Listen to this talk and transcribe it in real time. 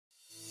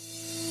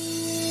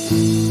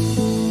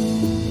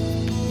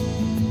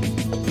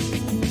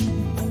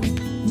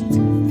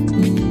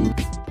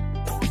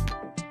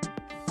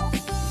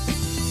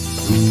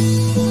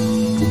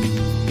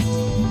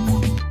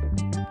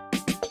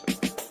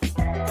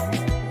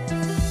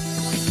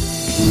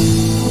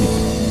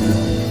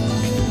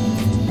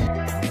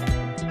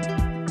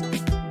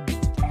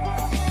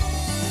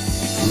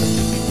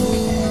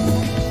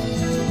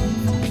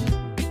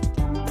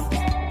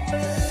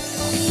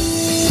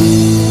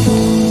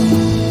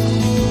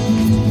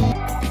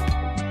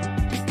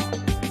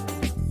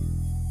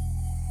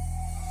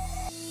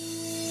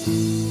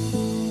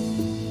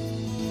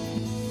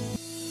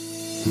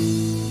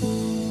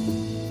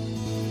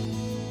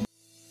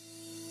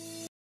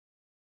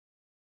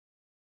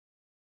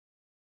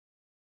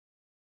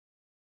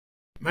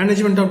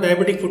Management of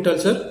diabetic foot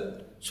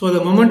ulcer. So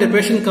the moment a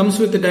patient comes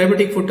with a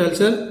diabetic foot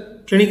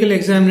ulcer, clinical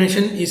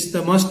examination is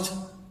the must,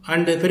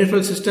 and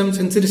peripheral system,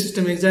 sensory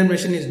system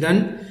examination is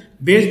done.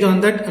 Based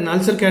on that, an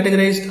ulcer is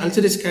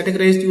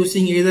categorized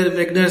using either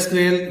Wegener's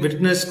scale,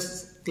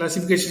 Wegener's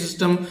classification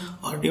system,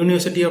 or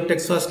University of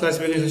Texas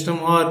classification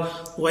system, or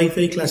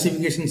Wi-Fi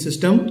classification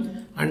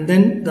system. And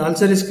then the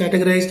ulcer is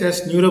categorized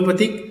as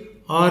neuropathic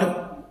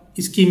or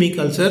ischemic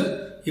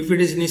ulcer. If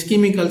it is an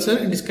ischemic ulcer,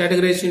 it is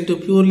categorized into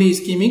purely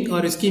ischemic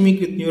or ischemic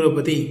with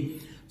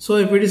neuropathy. So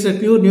if it is a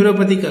pure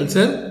neuropathic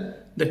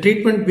ulcer, the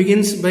treatment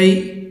begins by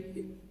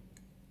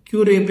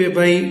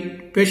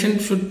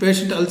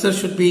patient ulcer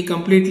should be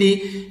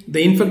completely,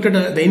 the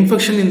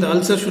infection in the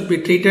ulcer should be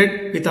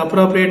treated with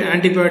appropriate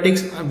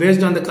antibiotics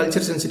based on the culture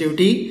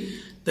sensitivity.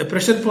 The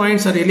pressure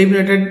points are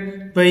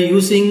eliminated by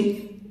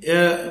using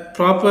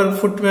proper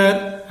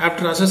footwear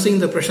after assessing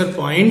the pressure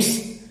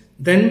points.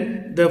 Then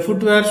the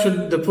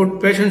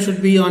patient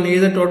should be on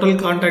either total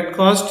contact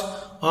cast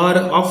or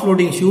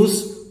offloading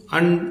shoes,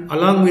 and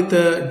along with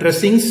the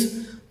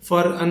dressings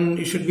and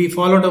it should be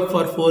followed up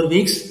for 4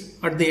 weeks.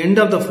 At the end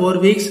of the 4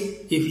 weeks,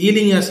 if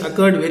healing has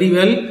occurred very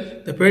well,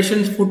 the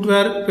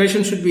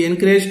patient should be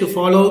encouraged to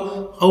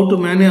follow how to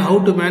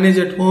manage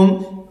at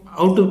home,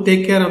 how to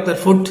take care of their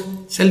foot,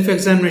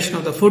 self-examination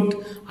of the foot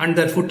and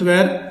their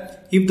footwear.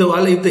 If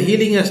the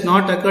healing has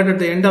not occurred at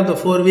the end of the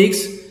 4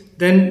 weeks,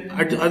 then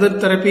other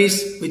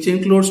therapies, which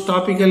includes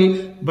topical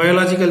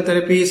biological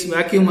therapies,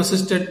 vacuum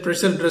assisted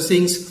pressure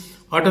dressings,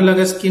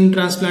 autologous skin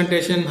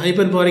transplantation,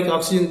 hyperbaric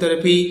oxygen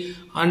therapy,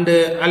 and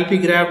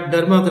alpigraft,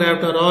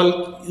 dermagraft are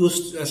all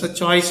used as a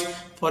choice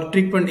for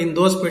treatment in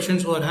those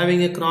patients who are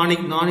having a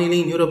chronic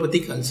non-healing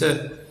neuropathic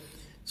ulcer.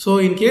 So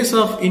in case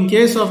of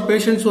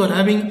patients who are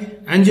having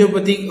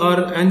angiopathic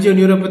or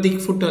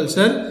angioneuropathic foot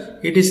ulcer,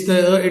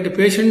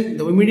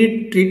 the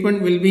immediate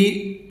treatment will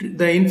be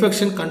the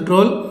infection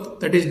control,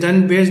 that is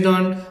done based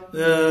on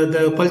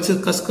the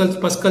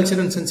pus culture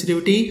and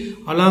sensitivity,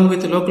 along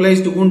with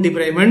localized wound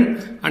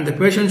debridement, and the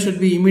patient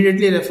should be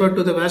immediately referred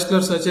to the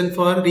vascular surgeon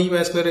for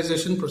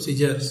revascularization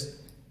procedures.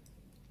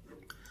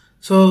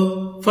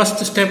 So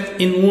first step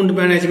in wound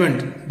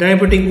management,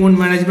 diabetic wound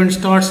management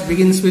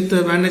begins with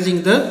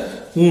managing the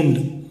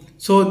wound.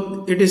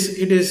 So it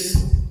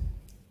is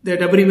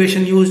the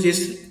abbreviation used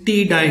is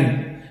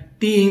T-DIME.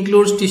 T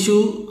includes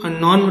tissue and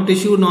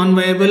non-tissue,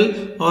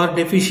 non-viable or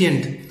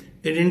deficient.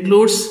 It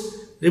includes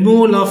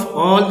removal of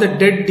all the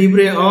dead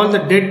debris, all the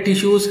dead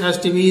tissues has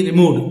to be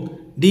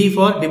removed. D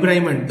for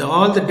debridement.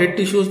 All the dead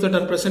tissues that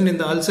are present in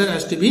the ulcer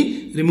has to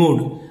be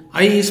removed.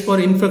 I is for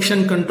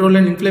infection control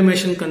and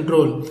inflammation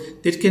control.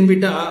 This can be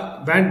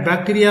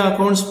bacteria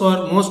accounts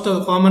for most of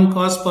the common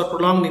cause for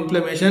prolonged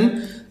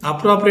inflammation.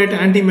 Appropriate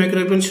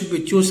antimicrobial should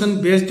be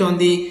chosen based on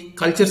the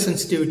culture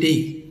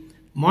sensitivity.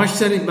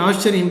 Moisture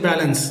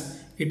imbalance.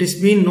 It has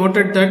been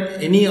noted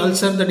that any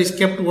ulcer that is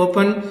kept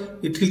open,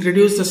 it will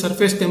reduce the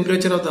surface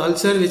temperature of the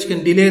ulcer, which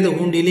can delay the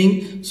wound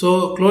healing.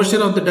 So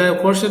closure of the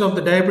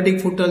diabetic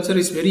foot ulcer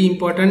is very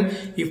important.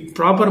 If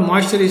proper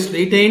moisture is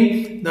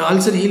retained, the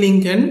ulcer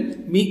healing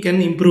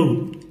can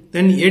improve.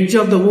 Then edge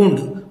of the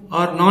wound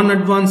are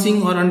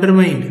non-advancing or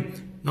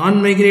undermined.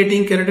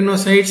 Non-migrating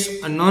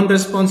keratinocytes and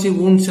non-responsive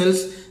wound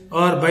cells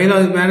are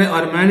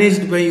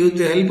managed by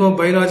the help of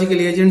biological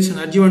agents and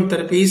adjuvant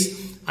therapies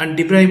and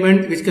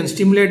debridement, which can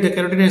stimulate the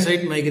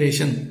keratinocyte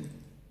migration.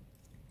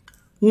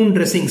 Wound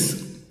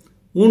dressings.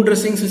 Wound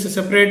dressings is a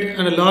separate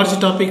and a large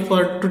topic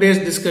for today's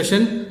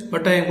discussion,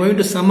 but I am going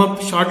to sum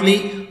up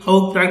shortly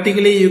how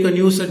practically you can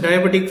use a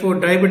diabetic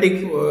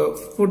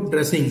foot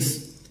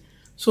dressings.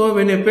 So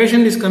when a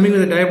patient is coming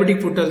with a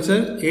diabetic foot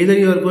ulcer, either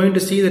you are going to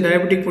see the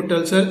diabetic foot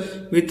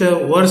ulcer with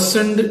a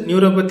worsened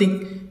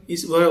neuropathic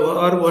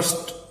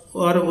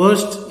or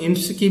worst in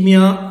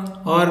ischemia,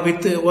 or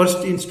with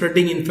worst in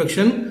spreading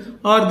infection,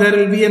 or there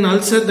will be an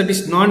ulcer that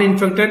is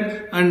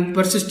non-infected and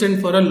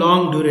persistent for a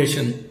long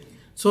duration.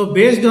 So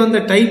based on the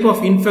type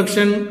of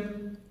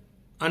infection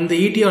and the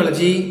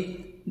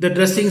etiology, the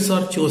dressings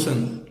are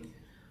chosen.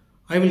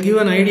 I will give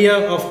an idea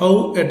of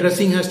how a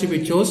dressing has to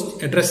be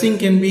chosen. A dressing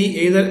can be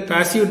either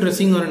passive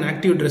dressing or an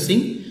active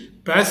dressing.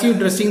 Passive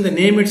dressing, the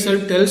name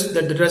itself tells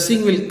that the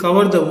dressing will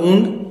cover the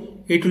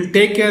wound. it will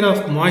take care of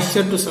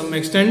moisture to some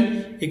extent.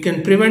 It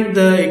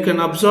can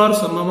absorb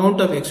some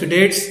amount of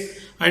exudates,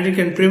 and it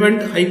can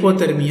prevent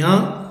hypothermia,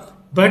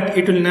 but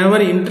it will never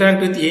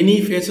interact with any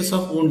phases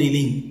of wound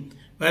healing.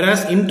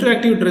 Whereas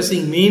interactive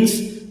dressing means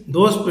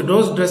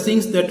those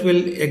dressings that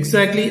will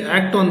exactly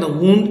act on the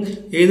wound,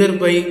 either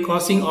by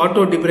causing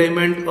auto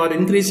debridement or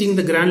increasing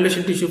the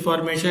granulation tissue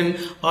formation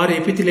or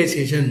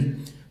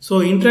epithelialization. So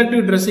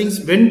interactive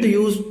dressings, when to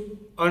use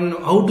and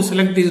how to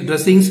select these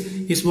dressings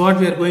is what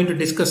we are going to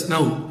discuss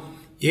now.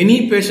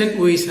 Any patient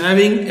who is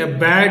having a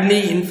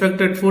badly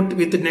infected foot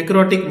with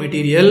necrotic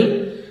material,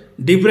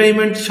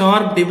 debridement,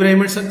 sharp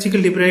debridement, surgical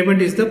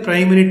debridement is the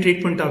primary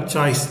treatment of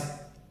choice.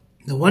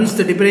 Once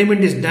the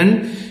debridement is done,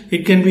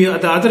 it can be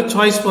the other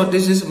choice for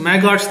this is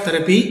Maggot's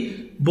therapy.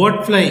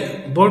 Boat fly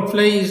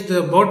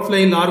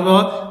larvae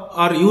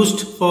are used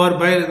for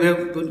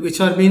which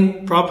are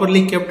being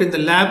properly kept in the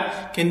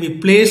lab, can be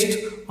placed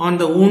on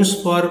the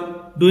wounds for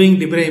doing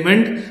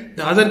debridement.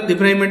 The other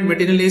debridement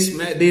material is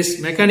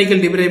this mechanical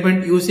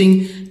debridement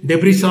using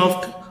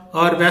Debrisoft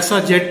or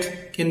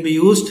Vasajet can be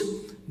used.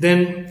 Then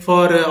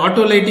for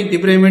autolytic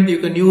debridement you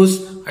can use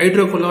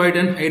hydrocolloid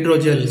and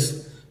hydrogels.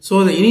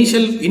 So the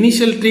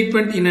initial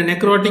treatment in a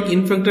necrotic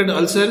infected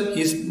ulcer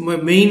is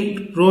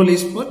main role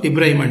is for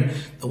debridement.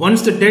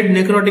 Once the dead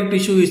necrotic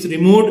tissue is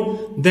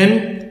removed,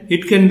 then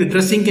the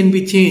dressing can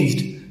be changed.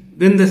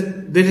 Then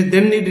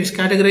it is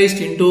categorized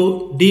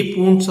into deep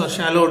wounds or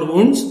shallow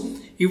wounds.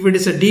 If it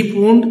is a deep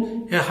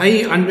wound,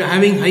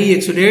 having high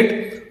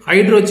exudate,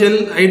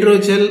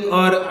 hydrogel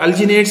or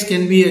alginates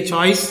can be a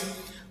choice.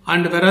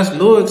 And whereas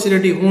low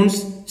exudative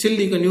wounds, still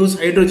you can use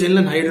hydrogel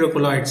and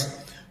hydrocolloids.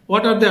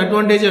 What are the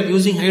advantages of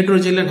using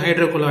hydrogel and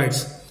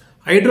hydrocolloids?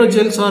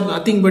 Hydrogels are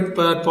nothing but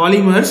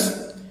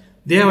polymers.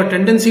 They have a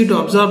tendency to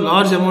absorb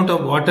large amount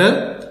of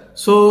water.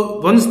 So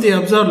once they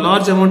absorb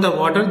large amount of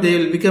water, they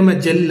will become a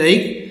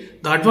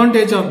gel-like. The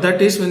advantage of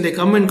that is when they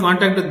come in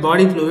contact with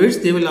body fluids,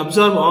 they will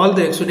absorb all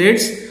the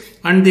exudates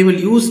and they will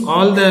use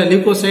all the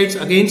leukocytes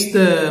against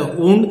the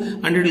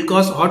wound, and it will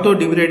cause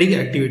auto-debriding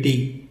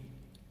activity.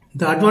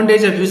 The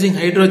advantage of using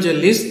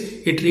hydrogel is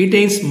it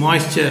retains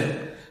moisture.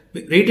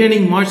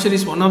 Retaining moisture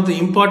is one of the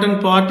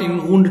important part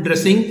in wound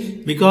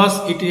dressing because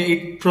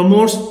it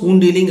promotes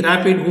wound healing,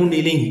 rapid wound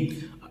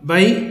healing by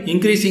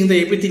increasing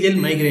the epithelial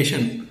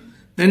migration.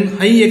 Then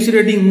high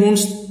exudating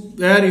wounds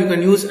where you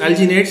can use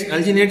alginates.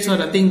 Alginates are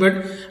nothing but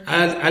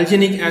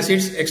alginic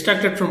acids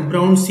extracted from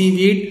brown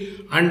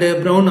seaweed and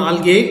brown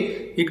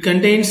algae. It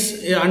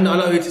contains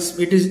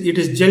it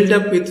is gelled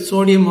up with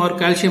sodium or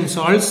calcium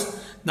salts.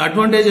 The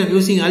advantage of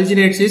using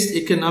alginates is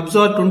it can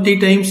absorb 20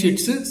 times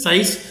its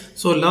size.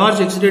 So large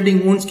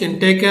exudating wounds can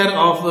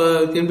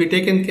be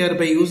taken care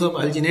by use of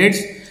alginates.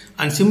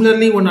 And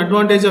similarly, one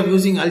advantage of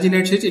using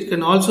alginates is it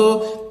can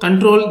also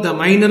control the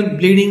minor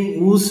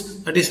bleeding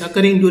ooze that is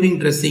occurring during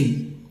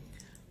dressing.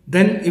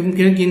 Then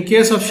in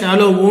case of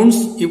shallow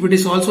wounds, if it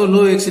is also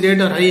low exudate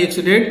or high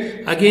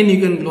exudate,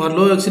 again for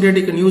low exudate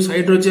you can use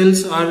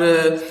hydrogels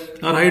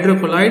or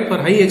hydrocolloid. For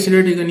high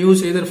exudate you can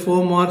use either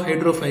foam or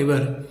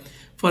hydrofiber.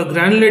 For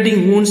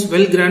granulating wounds,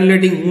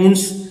 well-granulating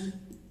wounds,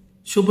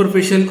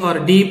 superficial or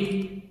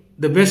deep,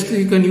 the best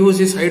you can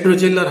use is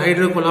hydrogel or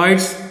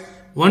hydrocolloids.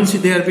 Once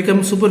they are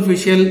become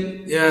superficial,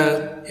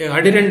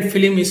 adherent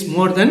film is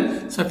more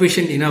than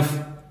sufficient enough.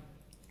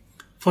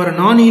 For a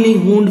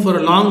non-healing wound for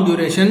a long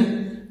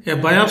duration, a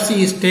biopsy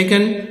is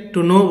taken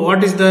to know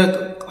what is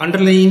the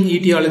underlying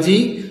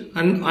etiology,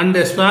 and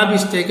a swab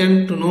is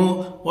taken to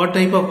know what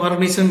type of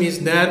organism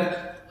is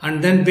there,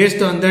 and then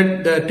based on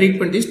that the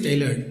treatment is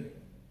tailored.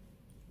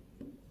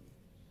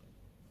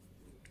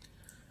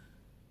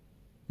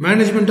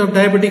 Management of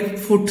diabetic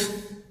foot.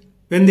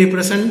 When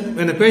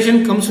a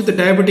patient comes with a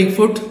diabetic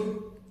foot,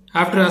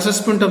 after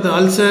assessment of the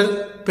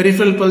ulcer,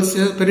 peripheral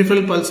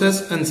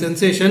pulses and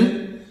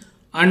sensation,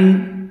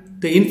 and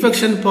the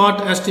infection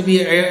part has to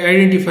be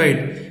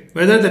identified.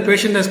 Whether the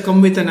patient has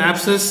come with an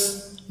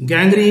abscess,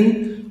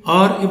 gangrene,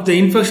 or if the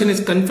infection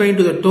is confined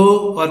to the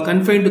toe or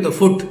confined to the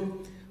foot.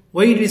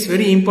 Why it is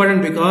very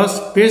important? Because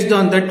based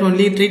on that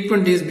only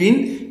treatment is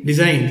being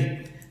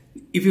designed.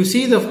 If you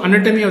see the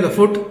anatomy of the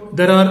foot,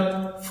 there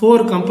are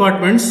 4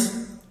 compartments.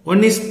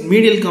 One is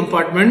medial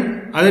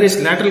compartment, other is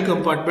lateral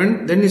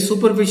compartment, then is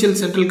superficial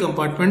central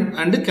compartment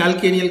and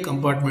calcaneal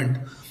compartment.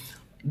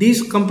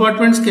 These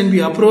compartments can be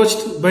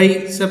approached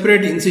by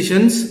separate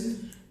incisions.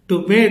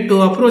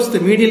 To approach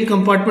the medial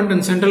compartment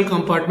and central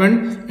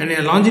compartment, and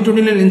a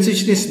longitudinal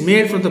incision is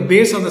made from the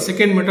base of the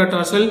second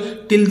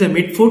metatarsal till the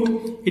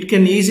midfoot. It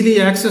can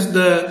easily access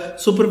the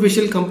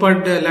superficial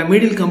compartment,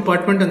 medial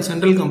compartment and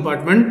central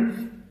compartment.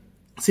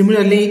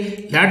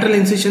 Similarly, lateral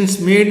incisions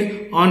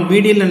made on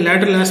medial and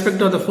lateral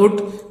aspect of the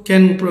foot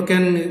can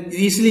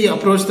easily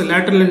approach the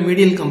lateral and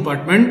medial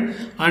compartment,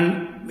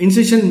 and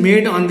incision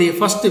made on the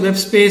first web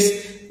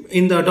space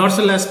in the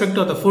dorsal aspect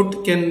of the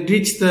foot can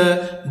reach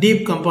the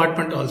deep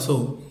compartment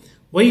also.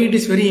 Why it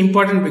is very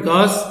important?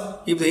 Because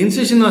if the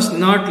incision was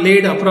not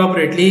laid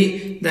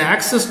appropriately, the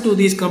access to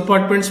these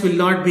compartments will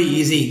not be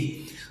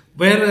easy.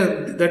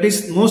 Where that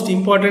is most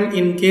important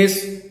in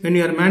case when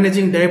you are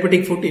managing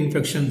diabetic foot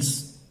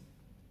infections.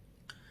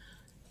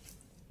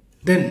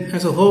 Then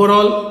as a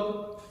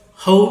overall,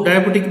 how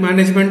diabetic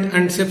management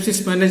and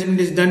sepsis management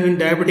is done in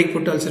diabetic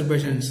foot ulcer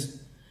patients.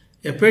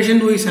 A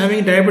patient who is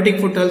having diabetic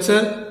foot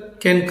ulcer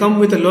can come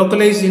with a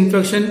localized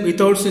infection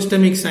without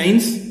systemic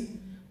signs.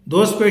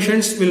 Those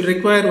patients will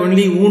require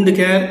only wound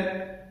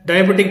care,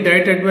 diabetic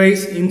diet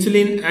advice,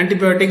 insulin,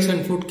 antibiotics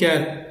and foot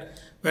care.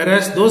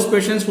 Whereas those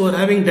patients who are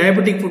having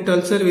diabetic foot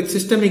ulcer with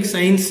systemic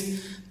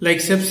signs like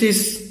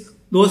sepsis,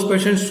 those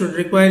patients should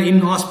require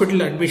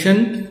in-hospital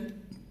admission.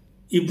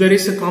 If there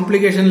is a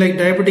complication like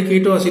diabetic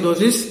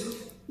ketoacidosis,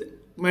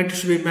 it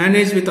should be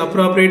managed with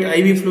appropriate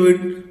IV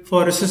fluid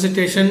for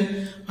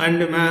resuscitation,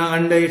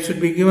 and it should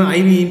be given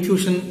IV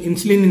infusion,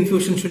 insulin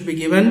infusion should be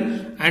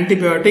given,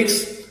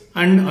 antibiotics,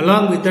 and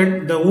along with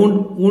that the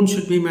wound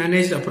should be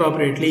managed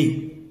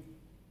appropriately.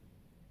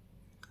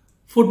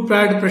 Foot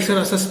pad pressure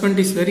assessment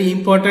is very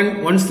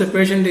important once the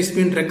patient is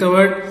been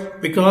recovered,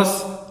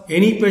 because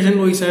any patient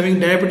who is having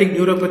diabetic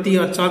neuropathy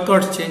or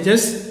Charcot's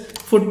changes,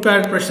 foot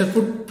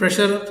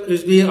pressure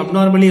is being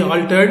abnormally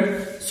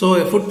altered. So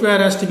a foot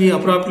pad has to be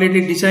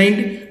appropriately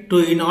designed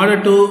in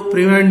order to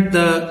prevent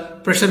the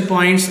pressure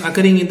points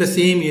occurring in the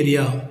same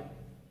area.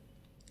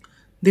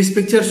 This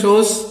picture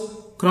shows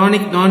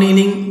chronic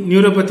non-healing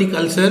neuropathic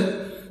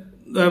ulcer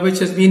which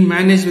has been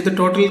managed with the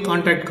total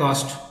contact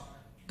cost.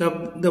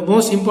 The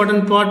most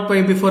important part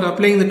before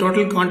applying the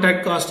total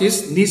contact cost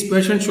is these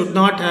patients should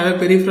not have a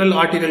peripheral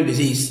arterial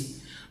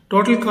disease.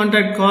 Total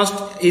contact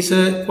cost is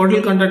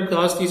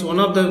one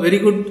of the very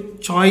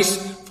good choice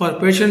for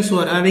patients who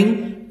are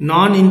having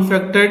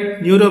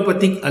non-infected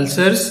neuropathic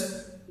ulcers.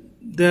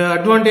 The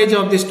advantage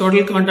of this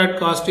total contact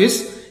cost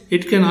is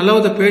it can allow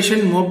the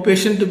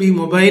patient to be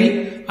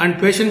mobile, and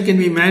patient can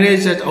be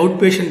managed at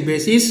outpatient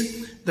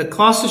basis. The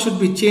cost should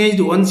be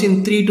changed once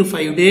in 3 to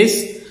 5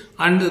 days,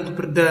 and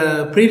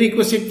the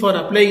prerequisite for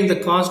applying the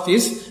cost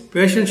is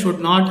patient should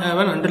not have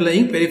an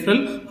underlying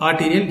peripheral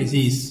arterial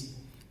disease,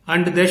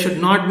 and they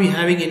should not be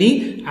having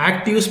any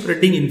active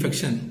spreading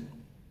infection.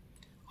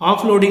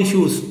 Offloading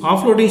shoes.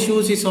 Offloading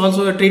shoes is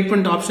also a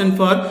treatment option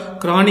for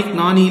chronic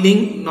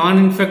non-healing,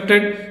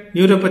 non-infected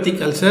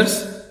neuropathic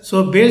ulcers.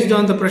 So based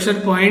on the pressure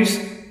points,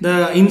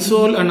 the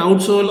insole and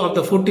outsole of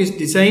the foot is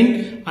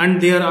designed,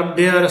 and they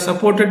are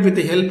supported with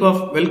the help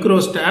of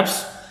Velcro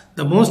straps.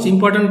 The most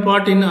important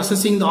part in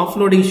assessing the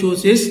offloading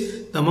shoes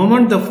is the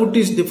moment the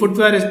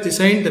footwear is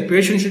designed, the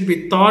patient should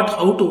be taught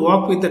how to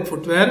walk with that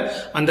footwear,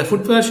 and the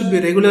footwear should be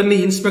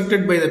regularly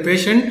inspected by the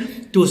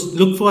patient to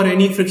look for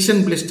any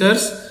friction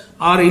blisters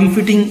or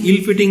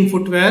ill-fitting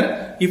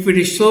footwear. If it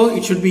is so,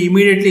 it should be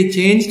immediately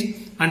changed,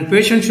 and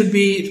patient should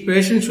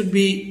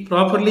be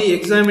properly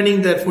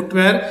examining their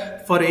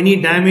footwear for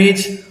any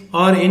damage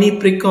or any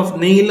prick of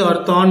nail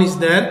or thorn is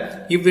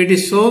there. If it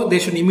is so, they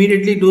should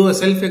immediately do a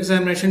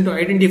self-examination to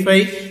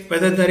identify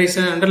whether there is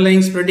an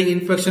underlying spreading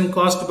infection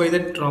caused by the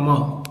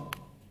trauma.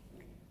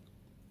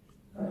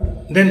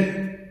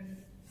 Then,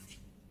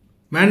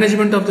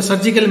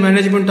 surgical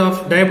management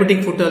of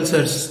diabetic foot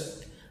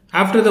ulcers.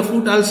 After the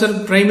foot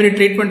ulcer, primary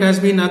treatment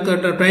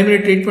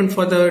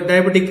for the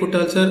diabetic foot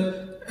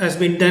ulcer has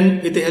been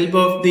done with the help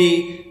of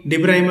the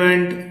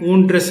debridement,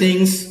 wound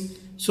dressings.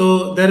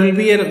 So there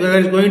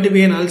is going to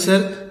be an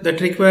ulcer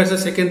that requires a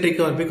secondary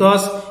care,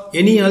 because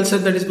any ulcer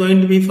that is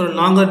going to be for a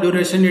longer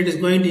duration, it is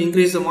going to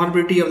increase the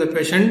morbidity of the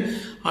patient,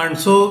 and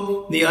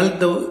so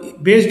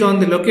based on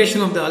the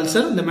location of the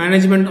ulcer, the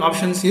management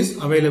options is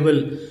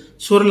available.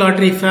 Sural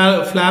artery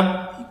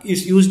flap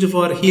is used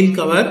for heel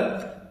cover.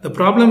 The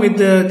problem with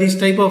these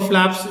type of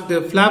flaps,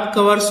 the flap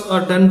covers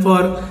are done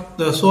for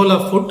the sole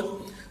of foot.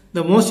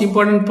 The most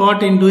important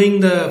part in doing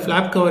the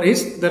flap cover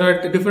is there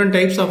are different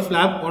types of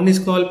flap. One is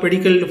called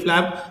pedicled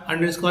flap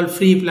and it is called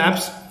free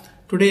flaps.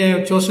 Today I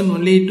have chosen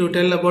only to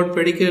tell about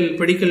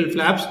pedicle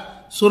flaps.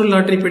 Sural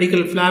artery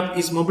pedicle flap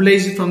is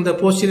mobilized from the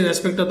posterior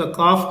aspect of the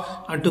calf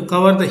and to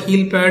cover the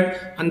heel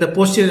pad and the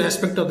posterior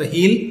aspect of the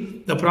heel.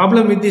 The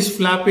problem with this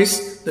flap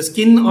is the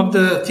skin of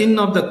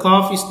the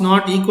calf is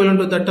not equivalent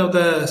to that of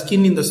the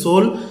skin in the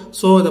sole.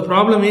 So the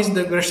problem is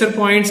the pressure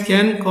points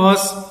can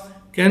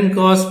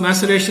cause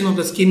maceration of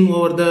the skin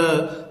over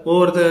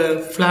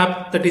the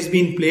flap that is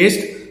being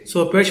placed.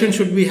 So a patient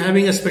should be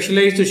having a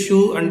specialized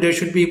shoe, and they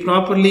should be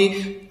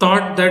properly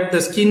taught that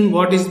the skin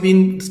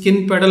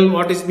pedal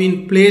what is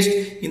being placed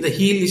in the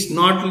heel is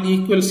not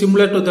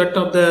similar to that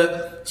of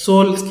the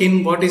sole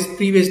skin what is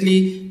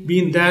previously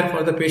been there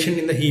for the patient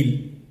in the heel.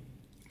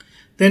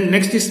 Then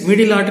next is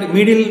medial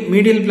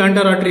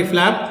plantar artery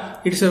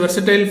flap. It is a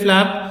versatile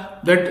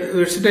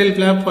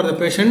flap for the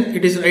patient.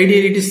 It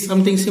is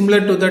something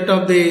similar to that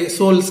of the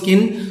sole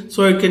skin,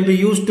 so it can be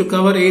used to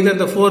cover either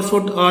the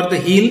forefoot or the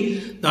heel.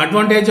 The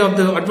advantage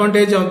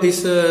of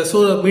this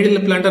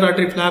medial plantar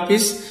artery flap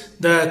is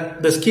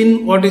the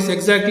skin what is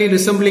exactly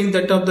resembling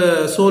that of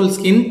the sole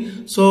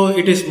skin, so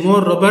it is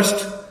more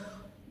robust.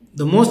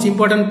 The most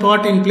important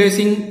part in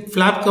placing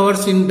flap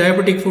covers in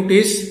diabetic foot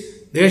is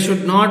they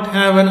should not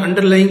have an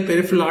underlying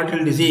peripheral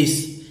arterial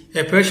disease.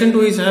 A patient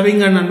who is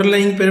having an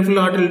underlying peripheral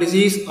arterial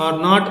disease are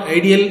not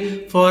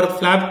ideal for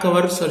flap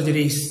cover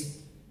surgeries.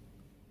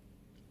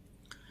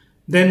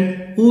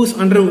 Then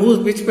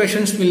which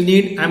patients will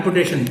need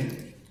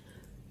amputation?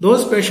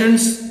 Those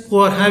patients who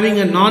are having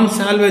a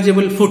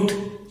non-salvageable foot,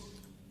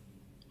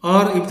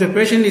 or if the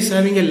patient is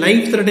having a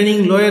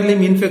life-threatening lower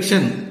limb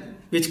infection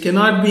which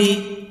cannot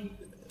be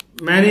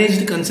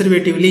managed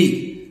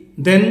conservatively,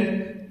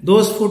 then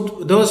those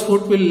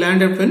foot will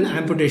land up in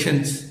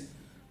amputations.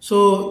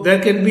 So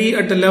there can be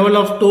at the level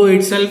of toe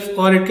itself,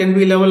 or it can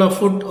be level of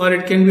foot, or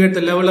it can be at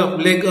the level of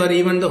leg, or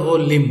even the whole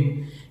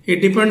limb.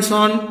 It depends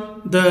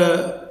on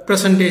the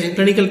presentation,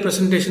 clinical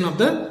presentation of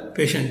the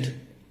patient.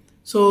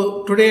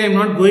 So today I am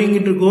not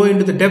going to go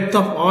into the depth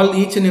of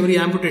each and every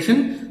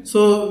amputation.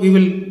 So we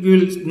will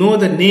know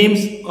the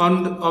names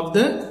of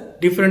the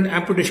different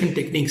amputation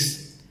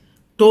techniques.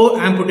 Toe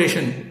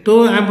amputation.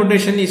 Toe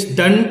amputation is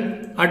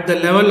done at the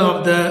level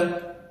of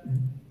the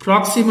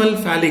proximal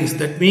phalanx.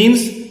 That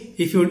means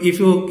if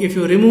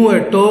you remove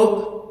a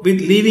toe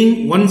with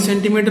leaving 1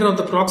 centimeter of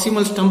the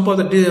proximal stump of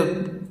the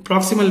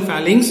proximal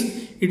phalanx,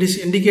 it is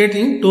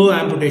indicating toe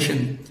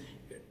amputation.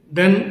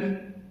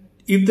 Then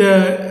if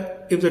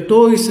the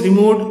toe is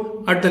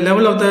removed at the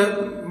level of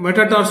the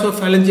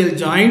metatarsophalangeal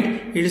joint,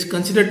 it is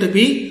considered to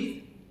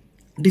be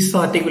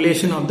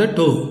disarticulation of the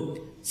toe.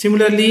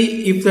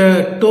 Similarly, if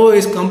the toe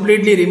is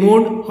completely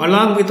removed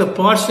along with a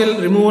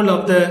partial removal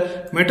of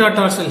the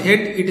metatarsal head,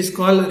 it is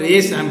called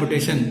race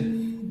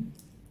amputation.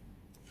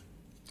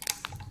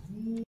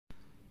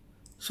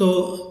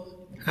 So,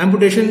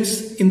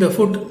 amputations in the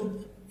foot,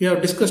 we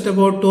have discussed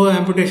about toe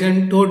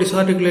amputation, toe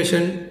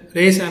disarticulation,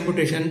 race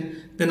amputation.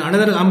 Then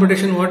another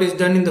amputation what is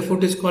done in the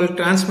foot is called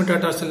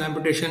transmetatarsal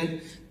amputation.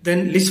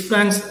 Then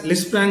Lisfranc's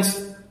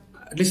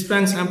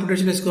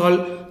amputation is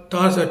called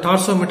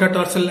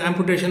tarsometatarsal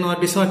amputation, or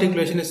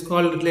disarticulation is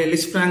called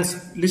Lisfranc's.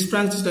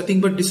 Lisfranc's is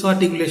nothing but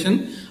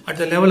disarticulation at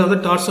the level of the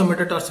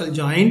tarsometatarsal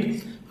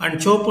joint. And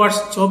Chopard's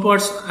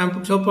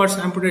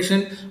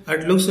amputation,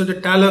 it looks at the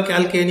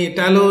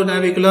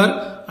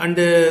talonavicular and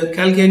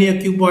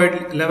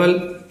calcaneocuboid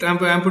level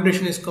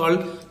amputation is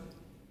called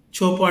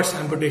Chopard's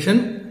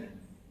amputation.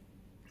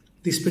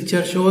 This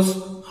picture shows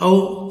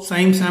how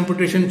Syme's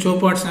amputation,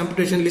 Chopard's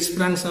amputation,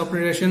 Lisfranc's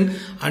amputation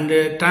and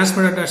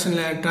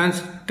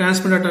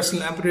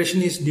transmetatarsal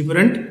amputation is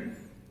different.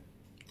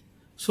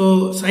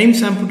 So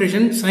Syme's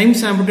amputation,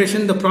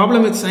 the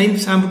problem with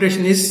Syme's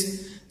amputation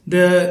is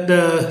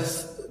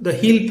the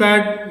heel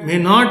pad may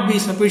not be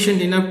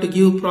sufficient enough to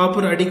give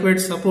proper adequate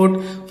support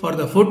for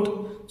the foot.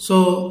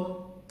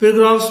 So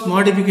Pilgrov's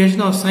modification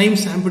of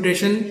Syme's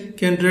amputation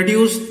can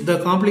reduce the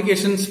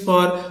complications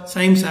for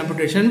Syme's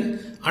amputation.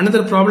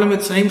 Another problem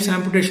with Syme's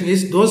amputation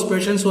is those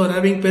patients who are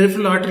having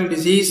peripheral arterial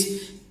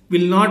disease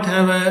will not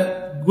have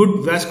a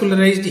good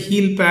vascularized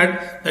heel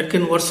pad that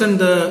can worsen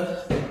the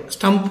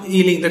stump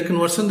healing.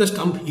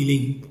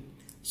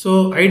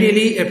 So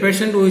ideally, a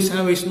patient who is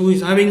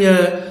having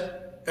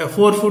a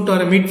forefoot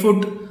or a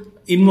midfoot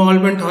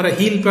involvement or a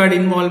heel pad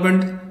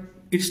involvement,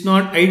 it's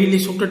not ideally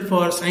suited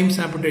for Syme's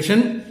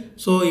amputation.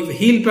 So if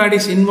heel pad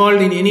is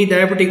involved in any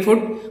diabetic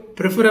foot,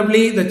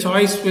 preferably the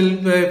choice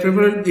will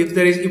if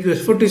the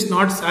foot is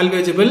not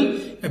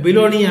salvageable, a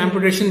below knee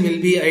amputation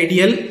will be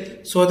ideal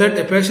so that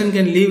a patient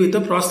can live with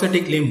a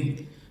prosthetic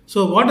limb.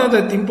 So what are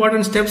the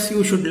important steps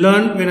you should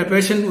learn when a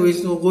patient who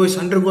is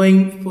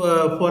undergoing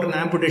for an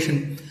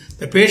amputation?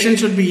 The patient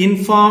should be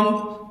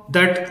informed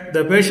that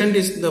the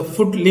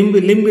foot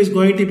limb is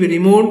going to be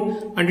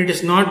removed and it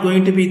is not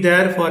going to be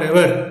there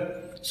forever.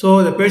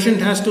 So the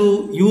patient has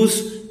to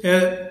use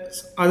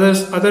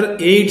other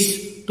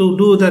aids to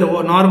do their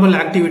normal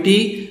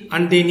activity,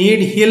 and they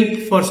need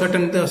help for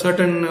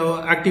certain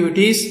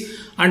activities,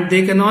 and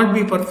they cannot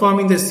be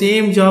performing the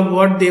same job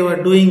what they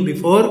were doing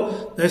before.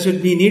 There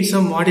should need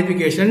some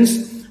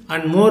modifications,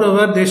 and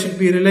moreover they should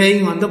be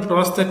relying on the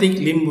prosthetic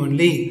limb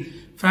only.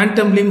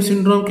 Phantom limb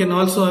syndrome can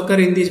also occur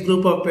in this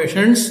group of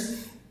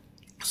patients.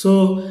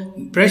 So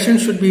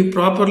patients should be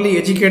properly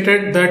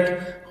educated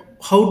that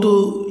how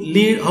to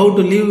live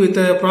with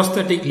a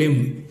prosthetic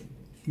limb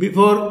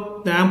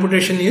before the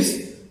amputation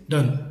is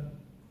done.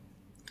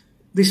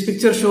 This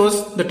picture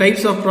shows the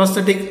types of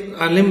prosthetic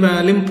limb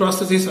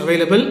prostheses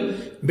available.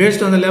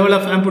 Based on the level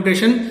of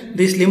amputation,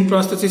 these limb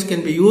prostheses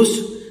can be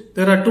used.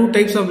 There are two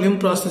types of limb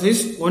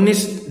prostheses. One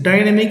is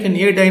dynamic and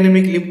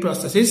adynamic limb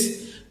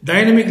prostheses.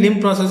 Dynamic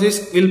limb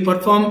prostheses will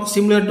perform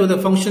similar to the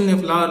function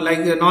of like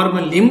a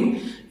normal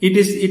limb. It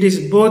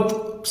is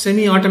both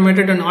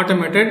semi-automated and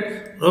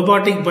automated.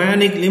 Robotic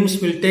bionic limbs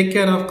will take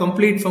care of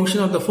complete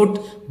function of the foot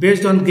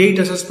based on gait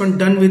assessment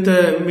done with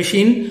a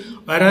machine,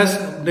 whereas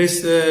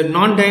this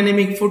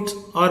non-dynamic foot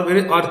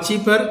are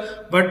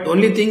cheaper, but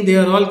only thing they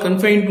are all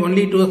confined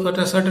only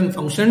to certain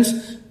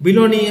functions.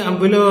 Below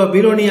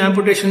knee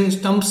amputation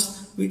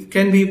stumps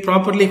can be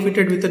properly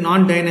fitted with a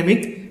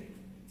non-dynamic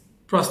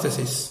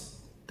prosthesis.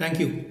 Thank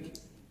you.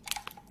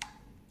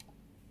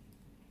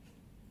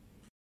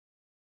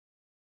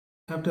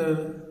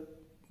 After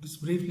this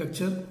brief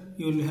lecture,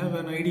 you will have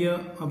an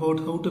idea about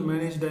how to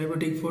manage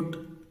diabetic foot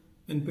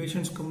when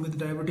patients come with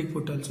diabetic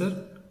foot ulcer.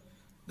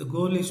 The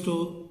goal is to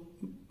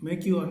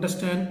make you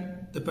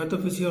understand the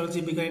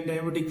pathophysiology behind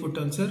diabetic foot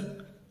ulcer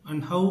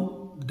and how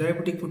the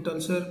diabetic foot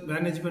ulcer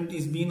management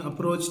is being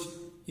approached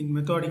in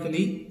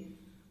methodically.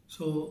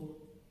 So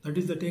that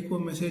is the take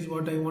home message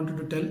what I wanted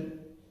to tell.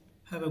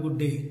 Have a good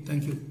day.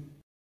 Thank you.